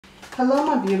Hello,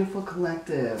 my beautiful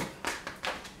collective.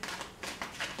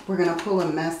 We're going to pull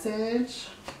a message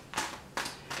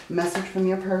from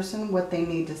your person, what they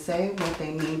need to say, what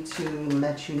they need to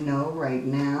let you know right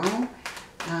now.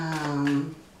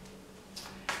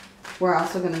 We're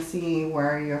also going to see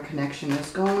where your connection is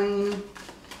going.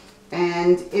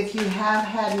 And if you have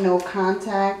had no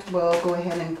contact, we'll go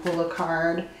ahead and pull a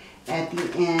card at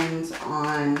the end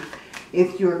on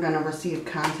if you're going to receive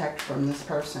contact from this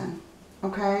person.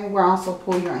 Okay, we'll also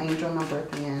pull your angel number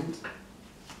at the end.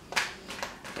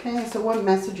 Okay, so what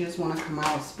messages want to come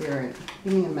out, Spirit?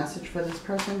 Give me a message for this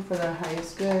person for their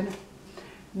highest good.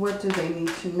 What do they need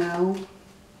to know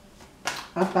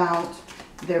about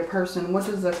their person? What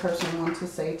does their person want to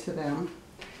say to them?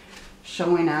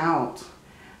 Showing out.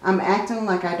 I'm acting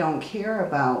like I don't care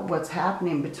about what's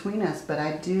happening between us, but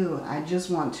I do. I just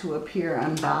want to appear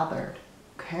unbothered.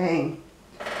 Okay.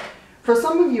 For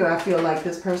some of you, I feel like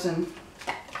this person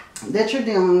that you're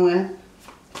dealing with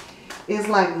is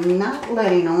like not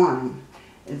letting on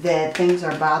that things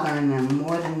are bothering them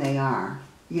more than they are.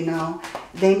 You know,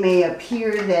 they may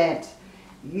appear that,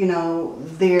 you know,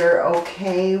 they're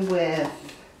okay with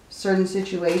certain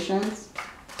situations,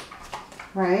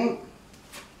 right?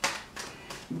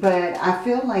 But I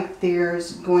feel like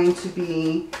there's going to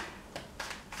be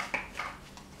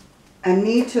a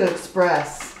need to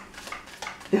express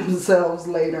themselves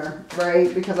later,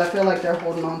 right? Because I feel like they're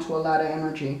holding on to a lot of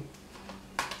energy.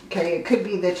 Okay, it could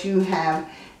be that you have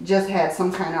just had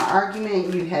some kind of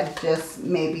argument. You had just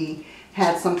maybe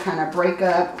had some kind of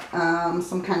breakup,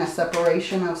 some kind of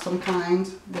separation of some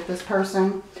kind with this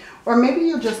person. Or maybe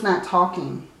you're just not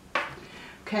talking.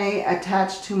 Okay,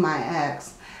 attached to my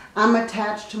ex. I'm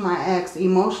attached to my ex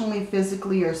emotionally,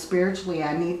 physically, or spiritually.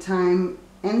 I need time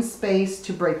and space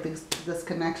to break this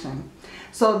connection.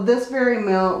 So this very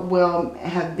well will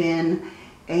have been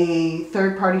a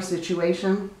third-party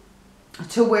situation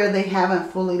to where they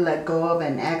haven't fully let go of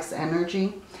an ex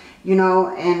energy, you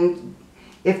know. And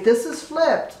if this is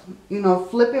flipped, you know,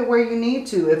 flip it where you need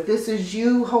to. If this is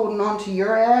you holding on to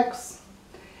your ex,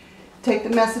 take the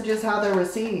messages how they're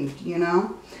received, you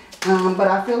know. But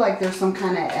I feel like there's some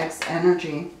kind of ex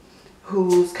energy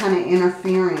who's kind of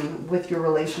interfering with your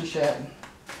relationship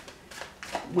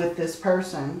with this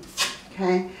person.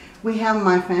 Okay, we have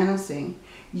my fantasy.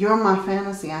 You're my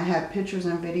fantasy. I have pictures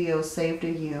and videos saved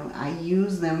of you. I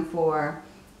use them for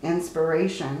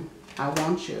inspiration. I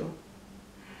want you.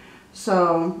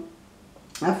 So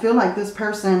I feel like this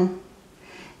person,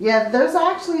 yeah, there's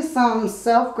actually some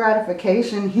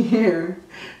self-gratification here.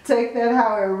 Take that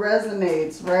how it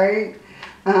resonates, right?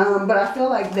 But I feel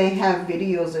like they have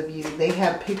videos of you. They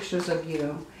have pictures of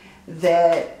you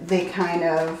that they kind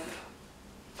of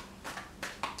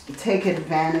take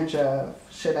advantage of,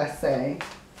 should I say,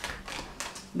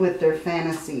 with their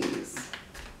fantasies.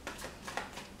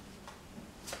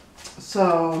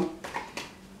 So,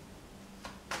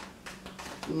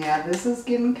 yeah, this is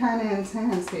getting kind of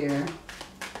intense here.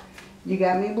 You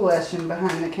got me blushing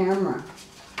behind the camera.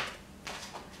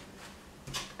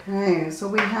 Okay, so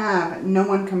we have no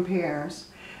one compares.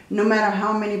 No matter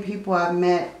how many people I've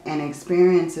met and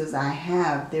experiences I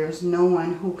have, there's no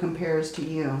one who compares to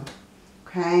you.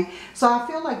 Okay, so I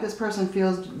feel like this person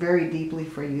feels very deeply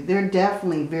for you. They're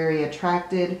definitely very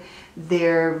attracted.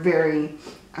 They're very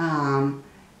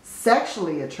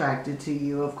sexually attracted to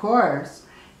you, of course,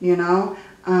 you know.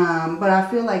 But I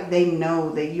feel like they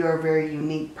know that you're a very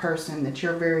unique person, that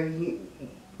you're very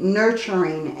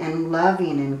nurturing and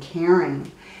loving and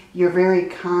caring. You're very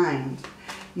kind,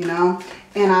 you know.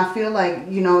 And I feel like,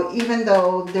 you know, even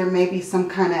though there may be some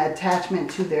kind of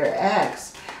attachment to their ex,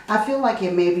 I feel like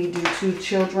it may be due to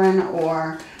children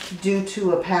or due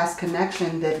to a past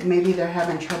connection that maybe they're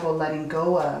having trouble letting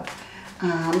go of.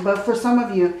 But for some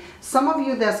of you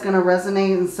that's going to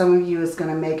resonate, and some of you it's going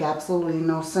to make absolutely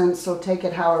no sense. So take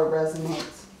it how it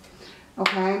resonates.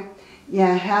 Okay?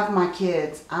 Yeah, have my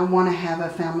kids. I want to have a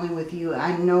family with you.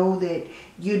 I know that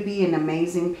you'd be an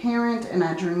amazing parent, and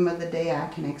I dream of the day I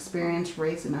can experience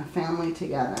raising a family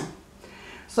together.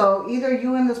 So either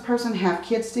you and this person have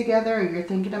kids together, or you're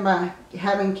thinking about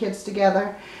having kids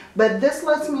together. But this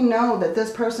lets me know that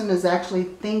this person is actually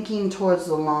thinking towards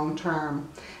the long term.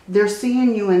 They're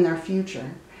seeing you in their future.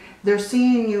 They're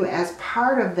seeing you as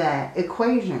part of that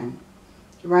equation,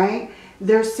 right?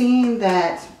 They're seeing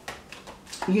that,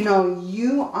 you know,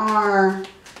 you are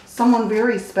someone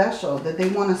very special that they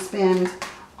want to spend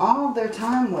all of their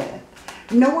time with.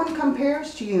 No one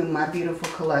compares to you, my beautiful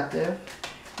collective,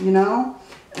 you know.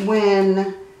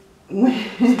 When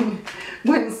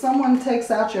someone takes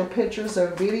out your pictures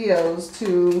or videos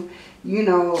to, you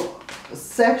know,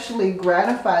 sexually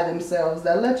gratify themselves.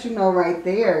 That lets you know right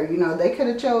there, you know, they could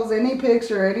have chose any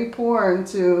picture, any porn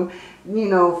to, you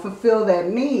know, fulfill that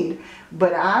need.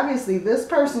 But obviously this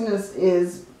person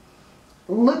is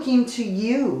looking to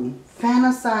you,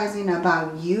 fantasizing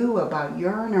about you, about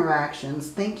your interactions,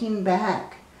 thinking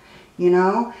back, you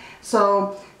know.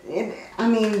 So, I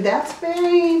mean, that's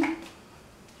very...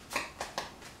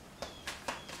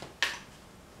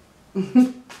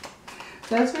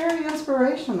 that's very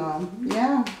inspirational.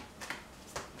 Yeah.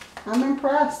 I'm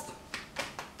impressed.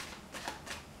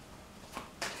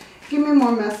 Give me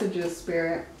more messages,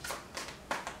 Spirit.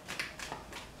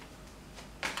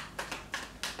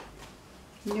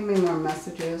 Give me more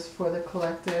messages for the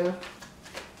collective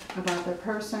about the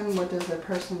person. What does the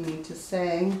person need to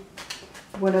say?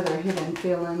 What are their hidden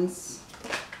feelings?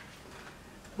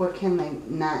 What can they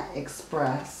not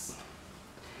express?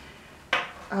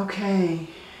 Okay.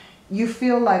 You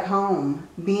feel like home.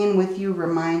 Being with you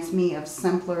reminds me of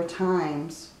simpler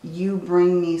times. You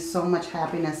bring me so much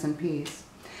happiness and peace.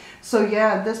 So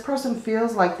yeah, this person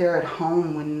feels like they're at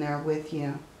home when they're with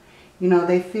you. You know,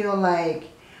 they feel like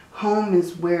home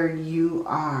is where you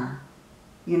are.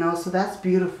 You know, so that's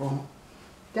beautiful.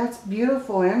 That's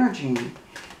beautiful energy.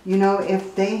 You know,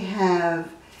 if they have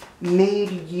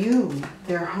made you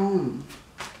their home,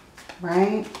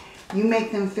 right? You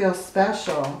make them feel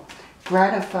special,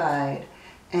 gratified,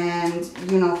 and,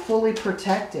 you know, fully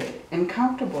protected and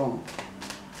comfortable.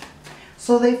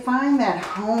 So they find that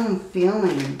home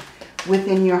feeling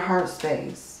within your heart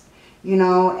space, you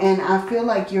know, and I feel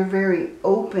like you're very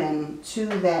open to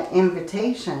that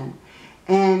invitation.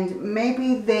 And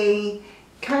maybe they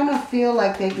kind of feel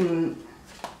like they can,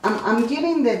 I'm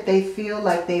getting that they feel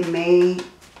like they may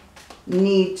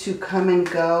need to come and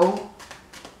go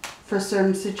for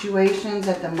certain situations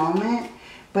at the moment.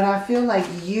 But I feel like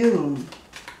you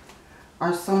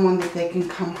are someone that they can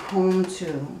come home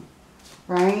to,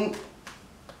 right?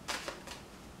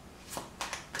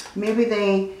 Maybe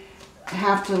they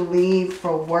have to leave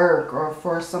for work or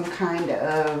for some kind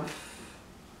of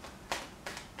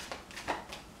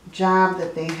job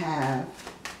that they have.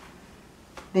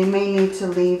 They may need to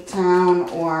leave town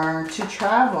or to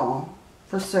travel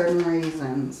for certain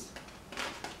reasons.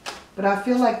 But I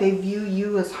feel like they view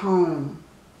you as home.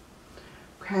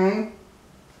 Okay?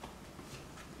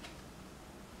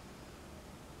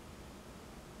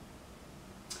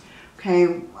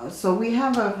 Okay, so we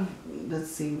have a,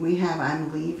 let's see, we have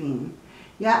I'm leaving.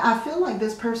 Yeah, I feel like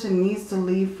this person needs to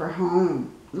leave for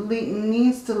home.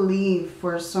 Needs to leave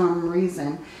for some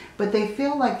reason. But they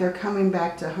feel like they're coming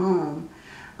back to home.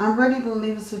 I'm ready to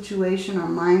leave a situation or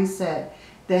mindset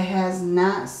that has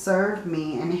not served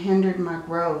me and hindered my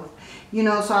growth. You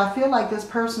know, so I feel like this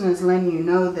person is letting you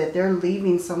know that they're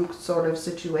leaving some sort of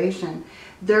situation.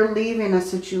 They're leaving a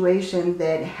situation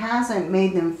that hasn't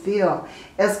made them feel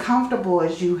as comfortable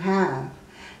as you have.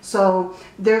 So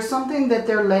there's something that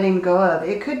they're letting go of.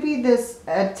 It could be this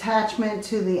attachment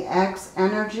to the ex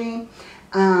energy,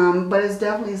 but it's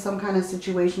definitely some kind of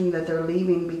situation that they're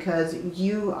leaving because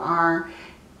you are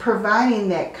providing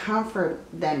that comfort,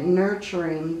 that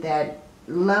nurturing, that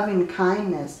loving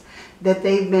kindness that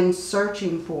they've been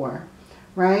searching for,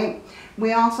 right?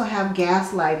 We also have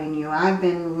gaslighting you. I've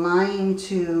been lying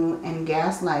to and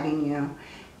gaslighting you,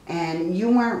 and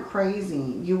you weren't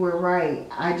crazy. You were right.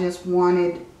 I just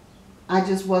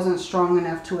wasn't strong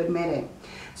enough to admit it.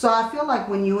 So I feel like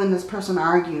when you and this person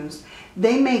argues,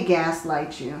 they may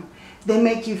gaslight you. They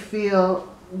make you feel,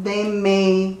 they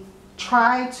may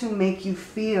try to make you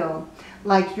feel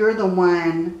like you're the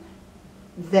one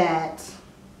that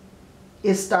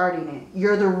is starting it.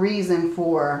 You're the reason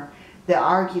for the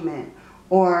argument,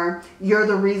 or you're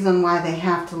the reason why they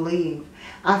have to leave.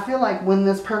 I feel like when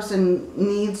this person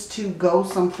needs to go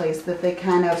someplace that they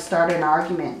kind of start an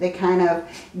argument, they kind of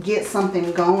get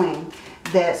something going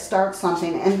that starts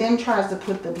something and then tries to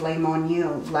put the blame on you.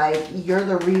 Like, you're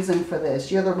the reason for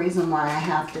this. You're the reason why I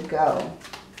have to go.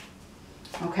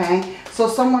 Okay? So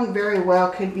someone very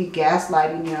well could be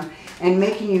gaslighting you and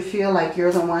making you feel like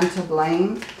you're the one to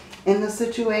blame in the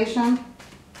situation,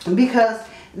 because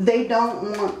they don't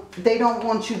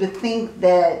want you to think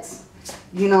that,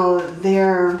 you know,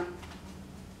 they're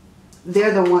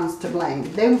the ones to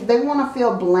blame. They want to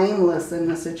feel blameless in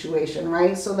the situation,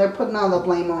 right? So they're putting all the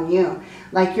blame on you,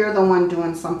 like you're the one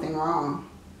doing something wrong.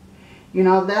 You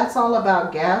know, that's all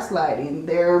about gaslighting.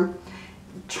 They're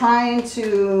trying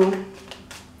to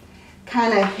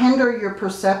kind of hinder your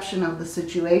perception of the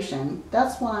situation.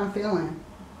 That's what I'm feeling.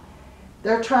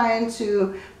 They're trying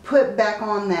to put back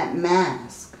on that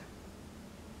mask.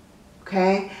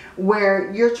 okay?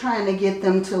 Where you're trying to get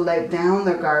them to let down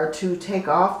their guard, to take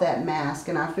off that mask.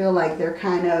 And I feel like they're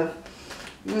kind of,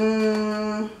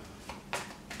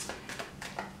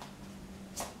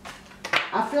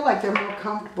 I feel like they're more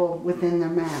comfortable within their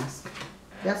mask.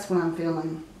 That's what I'm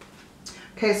feeling.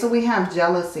 Okay, so we have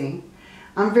jealousy.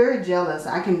 I'm very jealous.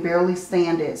 I can barely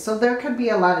stand it. So there could be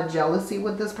a lot of jealousy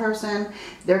with this person.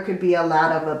 There could be a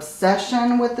lot of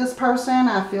obsession with this person.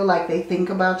 I feel like they think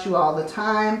about you all the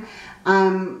time.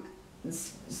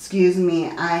 Excuse me.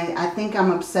 I think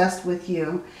I'm obsessed with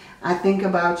you. I think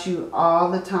about you all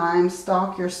the time.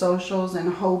 Stalk your socials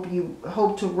and hope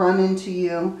to run into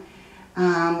you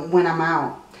when I'm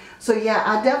out. So yeah,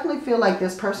 I definitely feel like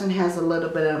this person has a little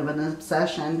bit of an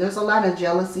obsession. There's a lot of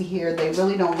jealousy here. They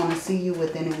really don't want to see you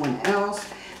with anyone else.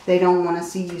 They don't want to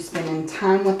see you spending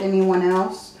time with anyone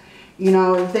else. You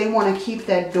know, they want to keep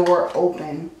that door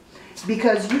open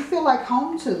because you feel like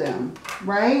home to them,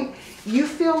 right? You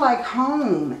feel like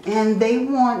home, and they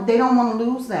don't want to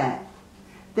lose that.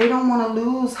 They don't want to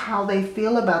lose how they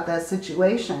feel about that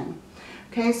situation.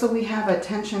 Okay, so we have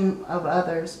attention of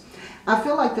others. I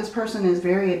feel like this person is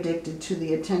very addicted to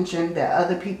the attention that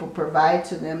other people provide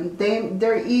to them.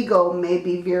 Their ego may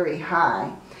be very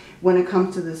high when it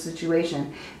comes to the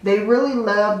situation. They really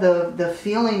love the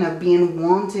feeling of being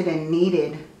wanted and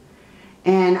needed.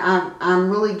 And I'm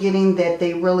really getting that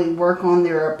they really work on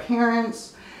their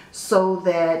appearance so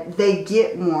that they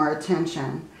get more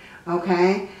attention.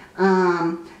 Okay?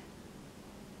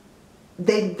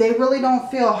 They really don't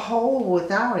feel whole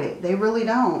without it. They really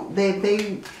don't.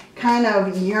 They kind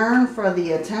of yearn for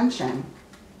the attention.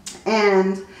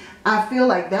 And I feel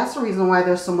like that's the reason why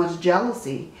there's so much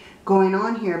jealousy going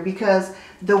on here, because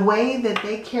the way that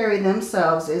they carry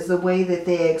themselves is the way that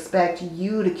they expect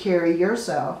you to carry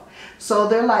yourself. So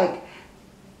they're like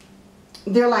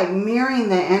mirroring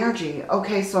the energy.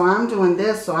 Okay, so I'm doing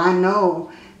this, so I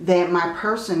know that my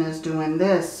person is doing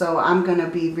this, so I'm going to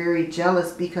be very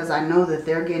jealous because I know that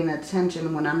they're getting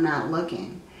attention when I'm not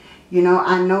looking. You know,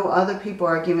 I know other people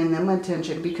are giving them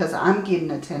attention because I'm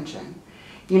getting attention.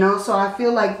 You know, so I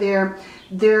feel like they're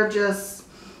just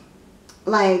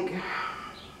like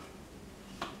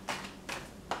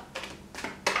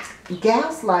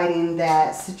gaslighting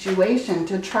that situation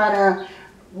to try to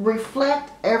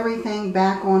reflect everything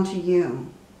back onto you.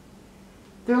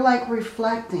 They're like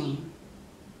reflecting.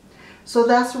 So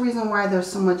that's the reason why there's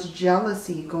so much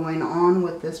jealousy going on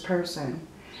with this person.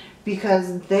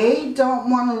 Because they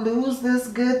don't want to lose this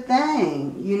good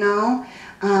thing, you know.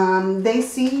 They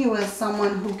see you as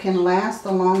someone who can last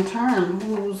a long term.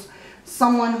 Who's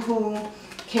someone who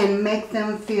can make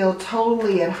them feel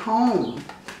totally at home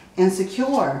and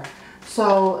secure.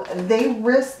 So they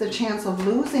risk the chance of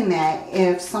losing that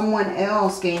if someone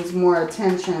else gains more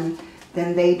attention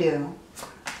than they do.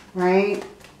 Right?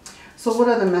 So what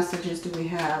other messages do we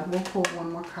have? We'll pull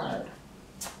one more card.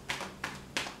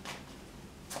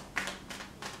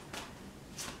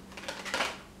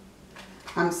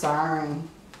 I'm sorry.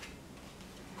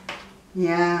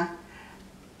 Yeah.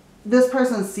 This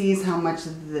person sees how much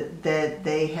that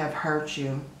they have hurt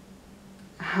you.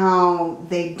 How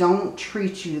they don't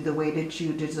treat you the way that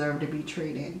you deserve to be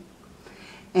treated.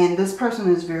 And this person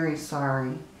is very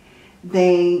sorry.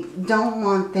 They don't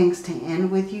want things to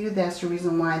end with you. That's the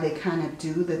reason why they kind of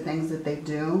do the things that they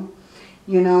do.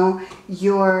 You know,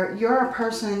 you're a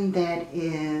person that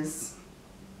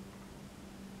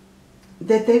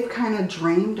they've kind of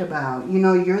dreamed about. You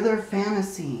know, you're their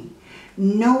fantasy.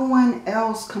 No one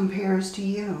else compares to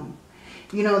you.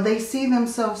 You know, they see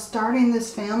themselves starting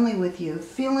this family with you,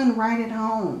 feeling right at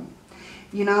home.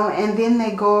 You know, and then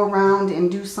they go around and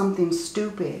do something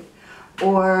stupid.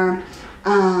 Or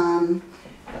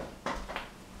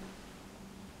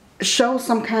show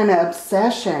some kind of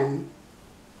obsession.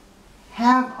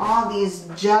 Have all these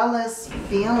jealous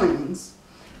feelings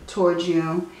towards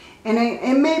you. And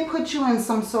it may put you in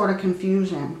some sort of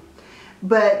confusion.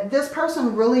 But this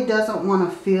person really doesn't want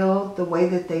to feel the way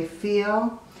that they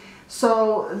feel.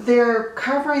 So they're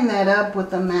covering that up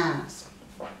with a mask.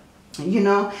 You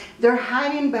know, they're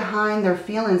hiding behind their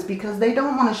feelings because they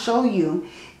don't want to show you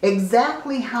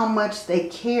exactly how much they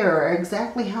care or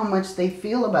exactly how much they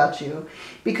feel about you.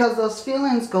 Because those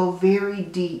feelings go very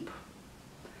deep.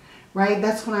 Right?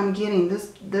 That's what I'm getting.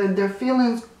 Their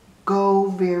feelings go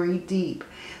very deep.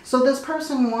 So this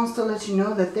person wants to let you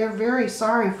know that they're very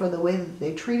sorry for the way that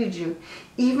they treated you.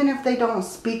 Even if they don't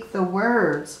speak the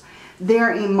words,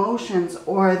 their emotions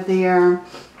or their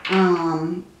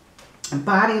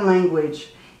body language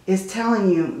is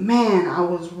telling you, man, I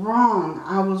was wrong.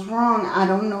 I was wrong. I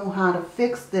don't know how to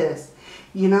fix this,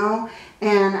 you know.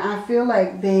 And I feel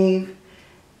like they've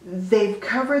they've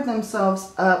covered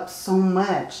themselves up so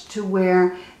much to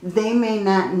where they may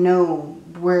not know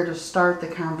where to start the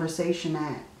conversation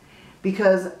at.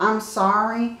 Because I'm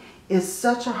sorry is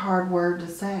such a hard word to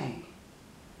say,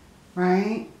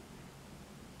 right?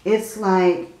 It's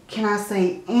like, can I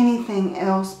say anything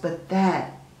else but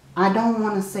that? I don't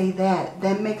want to say that.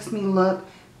 That makes me look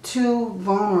too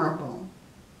vulnerable.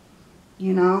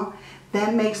 You know?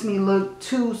 That makes me look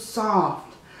too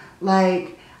soft.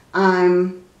 Like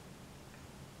I'm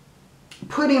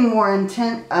putting more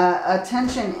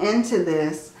attention into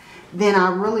this than I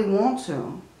really want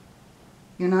to.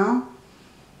 You know?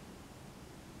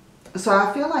 So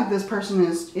I feel like this person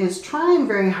is trying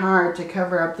very hard to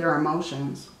cover up their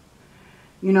emotions.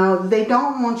 You know, they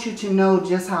don't want you to know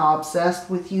just how obsessed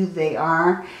with you they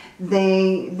are.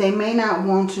 They may not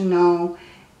want to know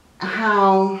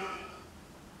how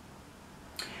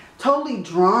totally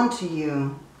drawn to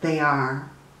you they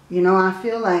are. You know, I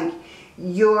feel like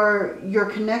your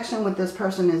connection with this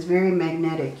person is very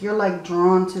magnetic. You're like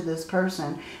drawn to this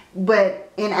person.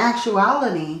 But in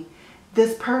actuality,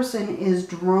 this person is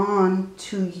drawn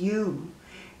to you.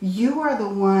 You are the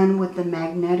one with the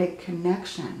magnetic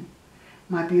connection,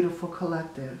 my beautiful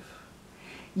collective.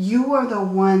 You are the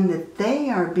one that they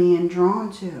are being drawn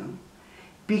to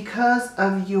because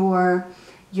of your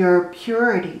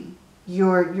purity,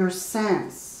 your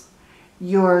sense,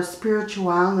 your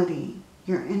spirituality,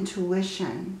 your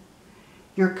intuition,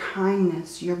 your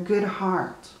kindness, your good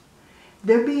heart.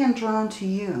 They're being drawn to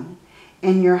you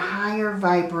and your higher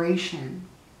vibration.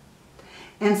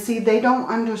 And see, they don't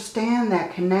understand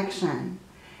that connection.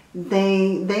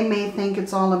 They may think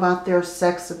it's all about their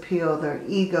sex appeal, their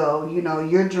ego. You know,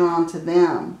 you're drawn to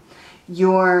them.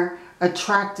 You're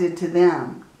attracted to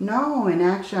them. No, in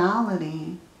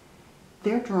actuality,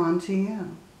 they're drawn to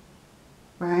you.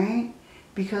 Right?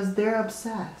 Because they're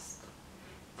obsessed.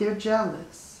 They're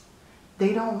jealous.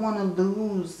 They don't want to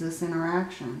lose this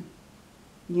interaction.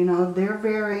 You know, they're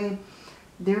very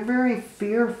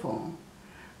fearful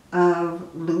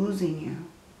of losing you.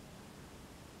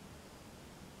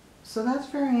 So that's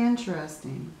very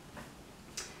interesting.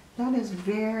 That is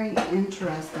very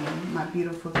interesting, my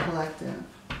beautiful collective.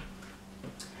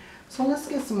 So let's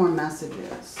get some more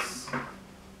messages.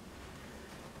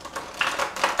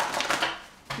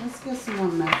 Let's get some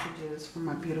more messages from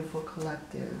my beautiful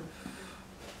collective.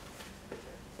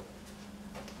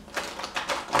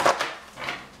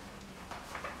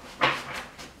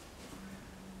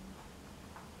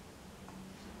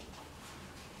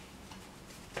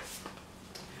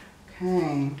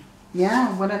 Okay.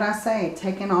 Yeah, what did I say?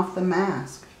 Taking off the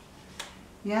mask.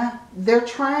 Yeah, they're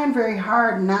trying very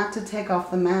hard not to take off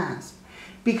the mask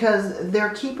because they're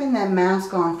keeping that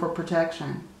mask on for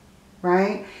protection,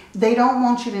 right? They don't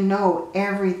want you to know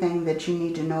everything that you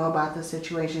need to know about the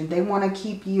situation. They want to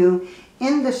keep you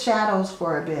in the shadows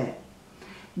for a bit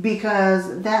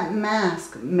because that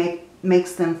mask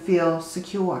makes them feel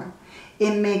secure.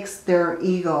 It makes their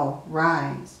ego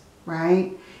rise,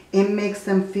 right? It makes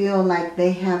them feel like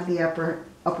they have the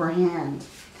upper hand.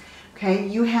 Okay,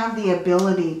 you have the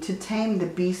ability to tame the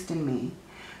beast in me.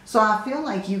 So I feel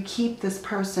like you keep this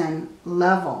person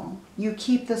level. You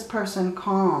keep this person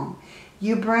calm.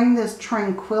 You bring this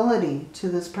tranquility to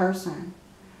this person,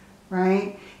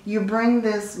 right? You bring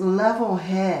this level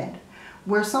head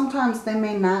where sometimes they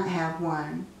may not have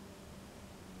one.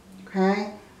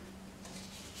 Okay?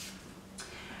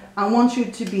 I want you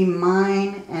to be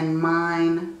mine and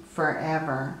mine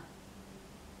forever.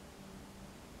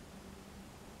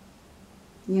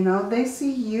 You know, they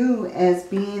see you as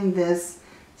being this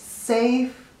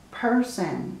safe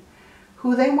person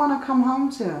who they want to come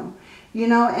home to. You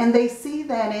know, and they see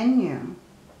that in you.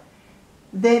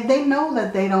 They know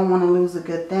that they don't want to lose a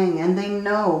good thing. And they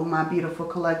know, my beautiful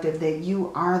collective, that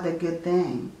you are the good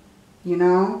thing. You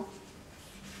know?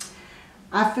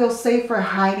 I feel safer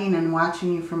hiding and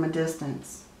watching you from a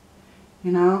distance.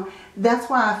 You know,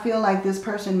 that's why I feel like this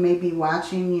person may be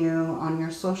watching you on your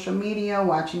social media,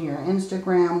 watching your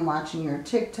Instagram, watching your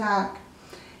TikTok.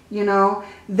 You know,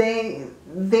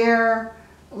 they're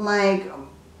like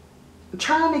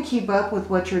trying to keep up with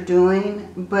what you're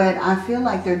doing, but I feel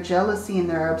like their jealousy and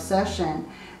their obsession,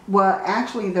 well,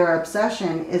 actually their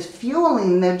obsession is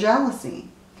fueling their jealousy.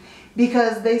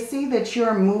 Because they see that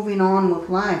you're moving on with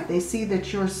life. They see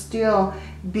that you're still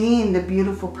being the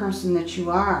beautiful person that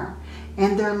you are.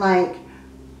 And they're like,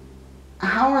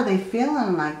 how are they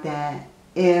feeling like that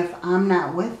if I'm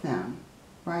not with them,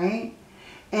 right?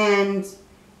 And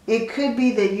it could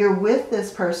be that you're with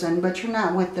this person, but you're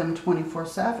not with them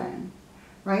 24/7,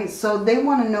 right? So they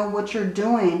want to know what you're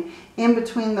doing in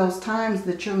between those times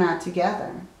that you're not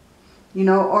together. you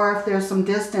know, or if there's some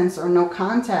distance or no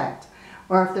contact,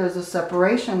 or if there's a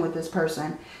separation with this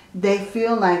person, they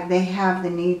feel like they have the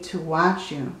need to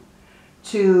watch you,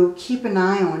 to keep an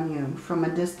eye on you from a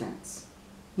distance.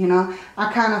 You know,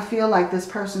 I kind of feel like this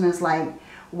person is like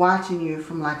watching you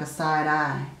from like a side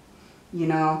eye, you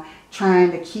know,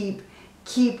 trying to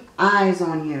keep eyes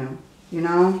on you, you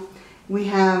know. We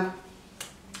have,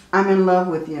 I'm in love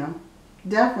with you.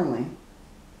 Definitely.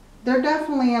 They're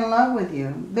definitely in love with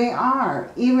you. They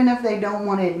are, even if they don't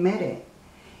want to admit it.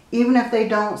 Even if they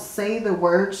don't say the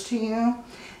words to you,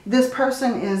 this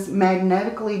person is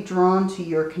magnetically drawn to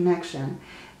your connection.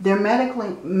 They're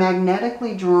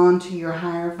magnetically drawn to your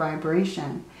higher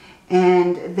vibration.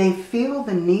 And they feel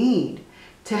the need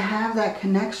to have that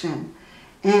connection.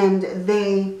 And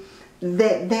they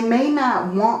may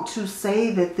not want to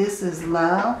say that this is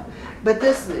love, but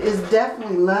this is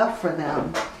definitely love for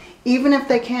them. Even if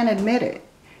they can't admit it.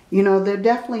 You know, they're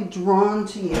definitely drawn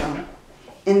to you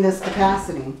in this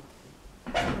capacity.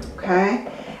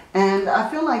 Okay? And I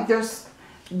feel like there's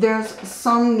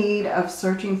some need of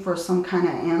searching for some kind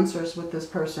of answers with this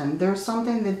person. There's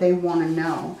something that they want to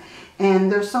know.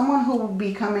 And there's someone who will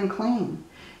be coming clean.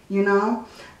 You know?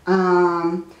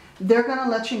 They're going to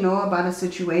let you know about a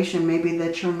situation maybe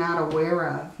that you're not aware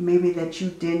of. Maybe that you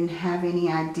didn't have any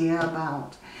idea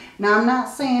about. Now, I'm not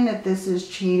saying that this is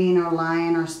cheating or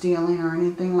lying or stealing or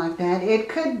anything like that. It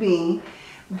could be,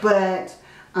 but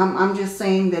I'm just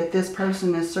saying that this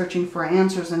person is searching for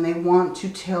answers and they want to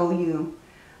tell you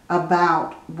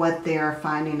about what they're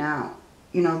finding out.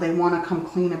 You know, they want to come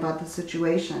clean about the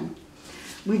situation.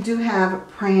 We do have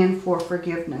praying for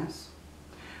forgiveness.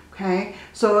 Okay,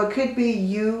 so it could be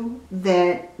you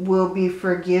that will be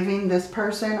forgiving this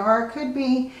person, or it could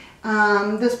be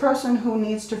this person who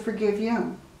needs to forgive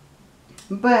you.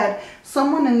 But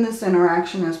someone in this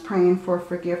interaction is praying for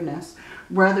forgiveness,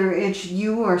 whether it's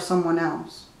you or someone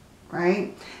else,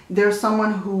 right? There's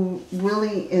someone who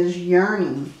really is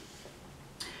yearning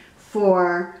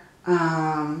for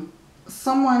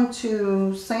someone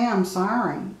to say, I'm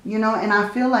sorry, you know, and I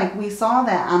feel like we saw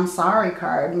that I'm sorry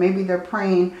card. Maybe they're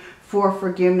praying for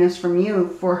forgiveness from you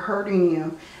for hurting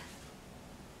you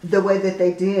the way that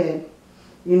they did,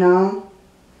 you know.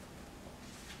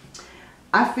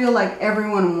 I feel like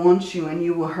everyone wants you and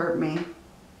you will hurt me,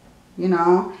 you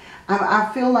know. I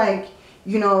feel like,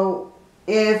 you know,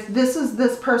 if this is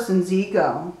this person's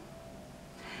ego,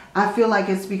 I feel like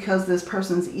it's because this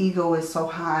person's ego is so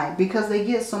high, because they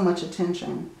get so much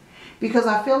attention. Because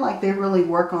I feel like they really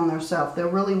work on themselves. They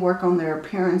really work on their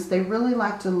appearance. They really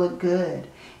like to look good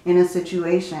in a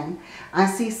situation. I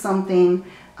see something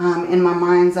in my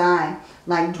mind's eye,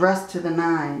 like dressed to the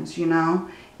nines, you know,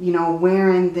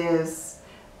 wearing this,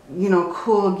 you know,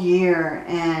 cool gear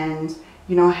and,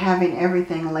 you know, having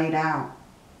everything laid out,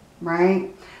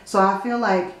 right? So I feel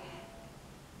like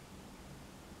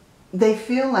they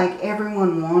feel like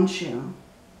everyone wants you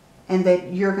and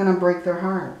that you're going to break their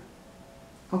heart,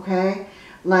 okay?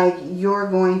 Like you're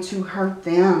going to hurt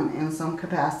them in some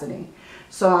capacity.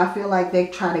 So I feel like they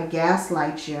try to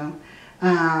gaslight you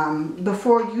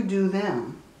before you do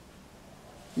them.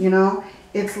 You know,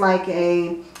 it's like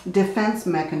a defense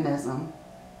mechanism.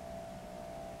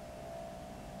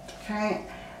 Okay,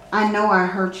 I know I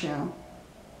hurt you.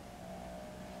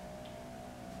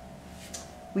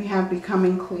 We have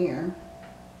becoming clear.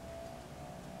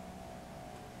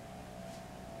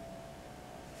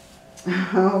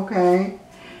 Okay.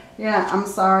 Yeah, I'm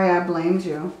sorry I blamed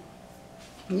you.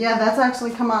 Yeah, that's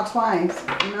actually come out twice,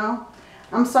 you know.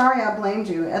 I'm sorry I blamed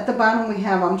you. At the bottom we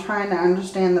have, I'm trying to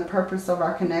understand the purpose of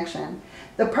our connection.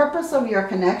 The purpose of your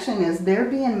connection is they're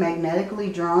being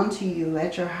magnetically drawn to you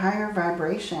at your higher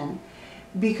vibration.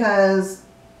 Because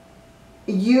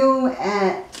you,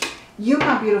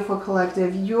 my beautiful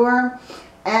collective, you're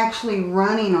actually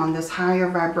running on this higher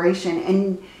vibration.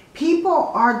 And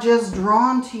people are just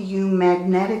drawn to you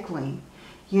magnetically,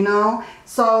 you know.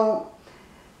 So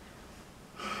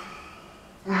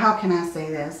how can I say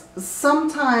this?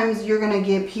 Sometimes you're going to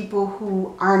get people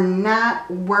who are not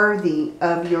worthy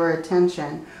of your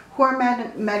attention, who are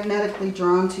magnetically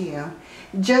drawn to you.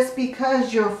 Just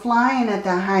because you're flying at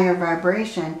the higher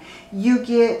vibration, you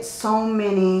get so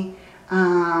many,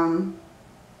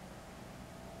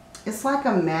 it's like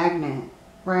a magnet,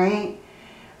 right?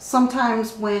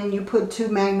 Sometimes when you put two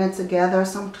magnets together,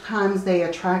 sometimes they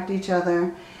attract each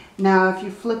other. Now, if you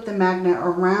flip the magnet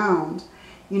around,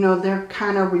 you know, they're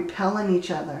kind of repelling each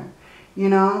other, you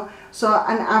know. So,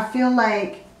 and I feel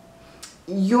like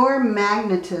your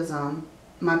magnetism,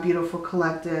 my beautiful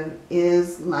collective,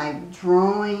 is like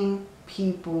drawing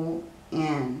people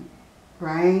in,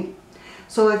 right?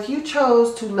 So if you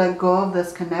chose to let go of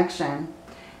this connection,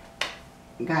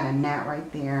 got a gnat right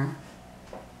there.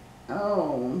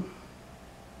 Oh,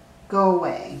 go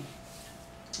away.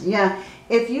 Yeah,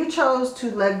 if you chose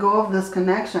to let go of this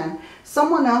connection,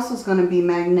 someone else is going to be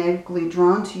magnetically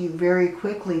drawn to you very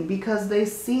quickly because they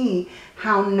see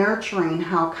how nurturing,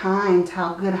 how kind,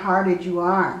 how good-hearted you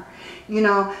are. You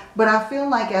know, but I feel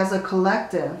like as a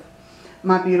collective,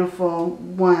 my beautiful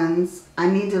ones, I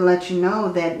need to let you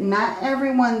know that not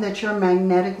everyone that you're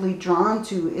magnetically drawn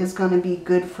to is going to be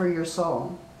good for your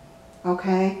soul.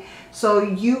 Okay? So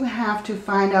you have to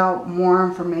find out more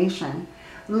information.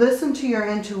 Listen to your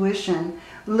intuition.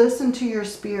 Listen to your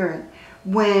spirit.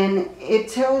 When it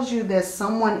tells you that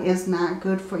someone is not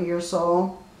good for your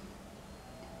soul,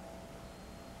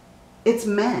 it's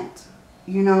meant,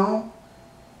 you know.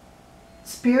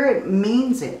 Spirit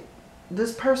means it.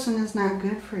 This person is not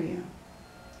good for you.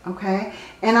 Okay?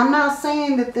 And I'm not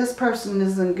saying that this person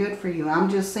isn't good for you. I'm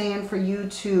just saying for you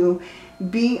to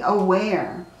be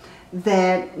aware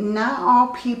that not all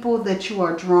people that you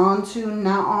are drawn to,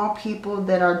 not all people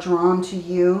that are drawn to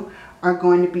you are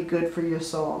going to be good for your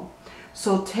soul.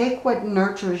 So take what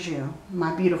nurtures you,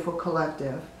 my beautiful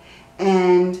collective,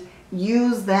 and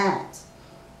use that.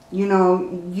 You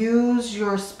know, use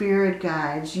your spirit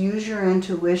guides, use your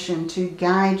intuition to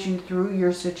guide you through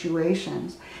your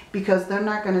situations, because they're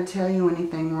not going to tell you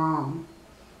anything wrong.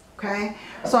 Okay?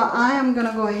 So I am going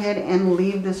to go ahead and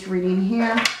leave this reading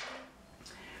here.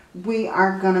 We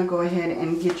are going to go ahead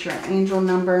and get your angel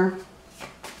number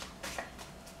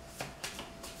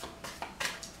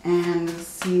and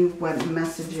see what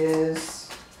messages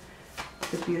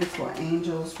the beautiful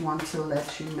angels want to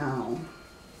let you know.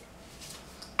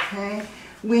 Okay,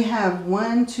 we have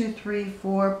 1, 2, 3,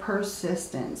 4,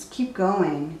 persistence. Keep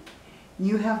going.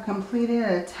 You have completed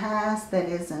a task that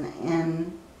is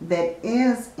in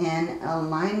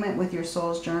alignment with your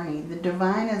soul's journey. The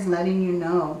divine is letting you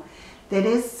know that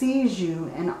it sees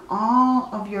you and all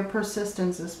of your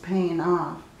persistence is paying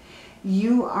off.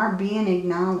 You are being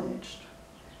acknowledged.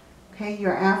 Okay,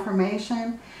 your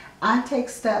affirmation: I take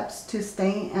steps to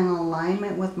stay in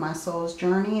alignment with my soul's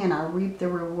journey and I reap the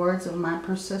rewards of my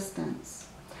persistence.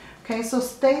 Okay, so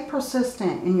stay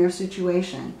persistent in your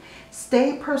situation.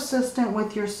 Stay persistent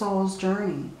with your soul's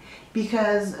journey,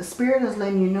 because Spirit is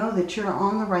letting you know that you're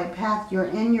on the right path. You're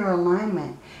in your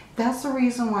alignment. That's the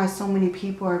reason why so many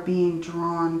people are being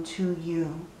drawn to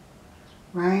you,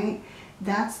 right?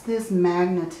 That's this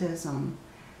magnetism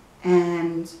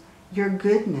and your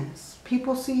goodness.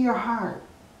 People see your heart.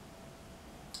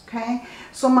 Okay,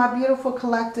 so my beautiful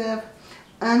collective,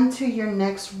 unto your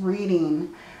next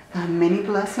reading, many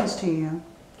blessings to you.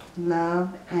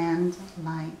 Love and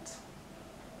light.